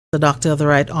The Doctor of the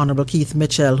Right Honourable Keith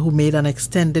Mitchell, who made an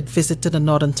extended visit to the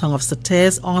northern tongue of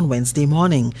Sauteurs on Wednesday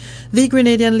morning. The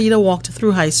Grenadian leader walked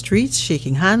through high streets,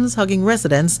 shaking hands, hugging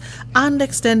residents, and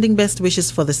extending best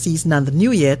wishes for the season and the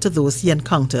new year to those he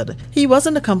encountered. He was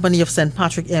in the company of St.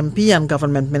 Patrick MP and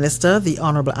Government Minister, the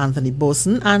Honourable Anthony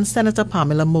Boatswain, and Senator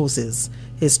Pamela Moses.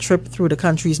 His trip through the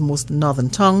country's most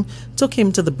northern tongue took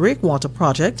him to the Breakwater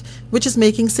project, which is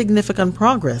making significant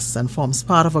progress and forms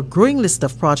part of a growing list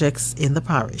of projects in the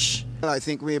parish. I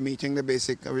think we are meeting the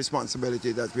basic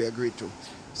responsibility that we agreed to.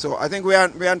 So I think we're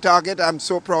on target. I'm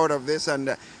so proud of this,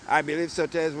 and I believe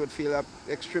Sauteurs would feel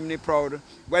extremely proud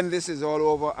when this is all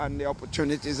over and the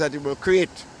opportunities that it will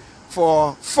create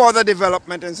for further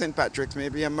development in St. Patrick's,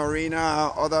 maybe a marina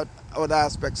or other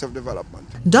aspects of development.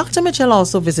 Dr. Mitchell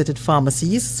also visited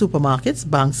pharmacies, supermarkets,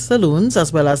 banks, saloons,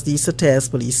 as well as the Sauteurs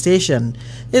police station.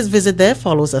 His visit there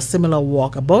follows a similar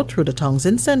walkabout through the towns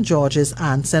in St. George's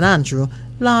and St. Andrew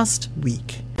last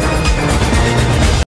week.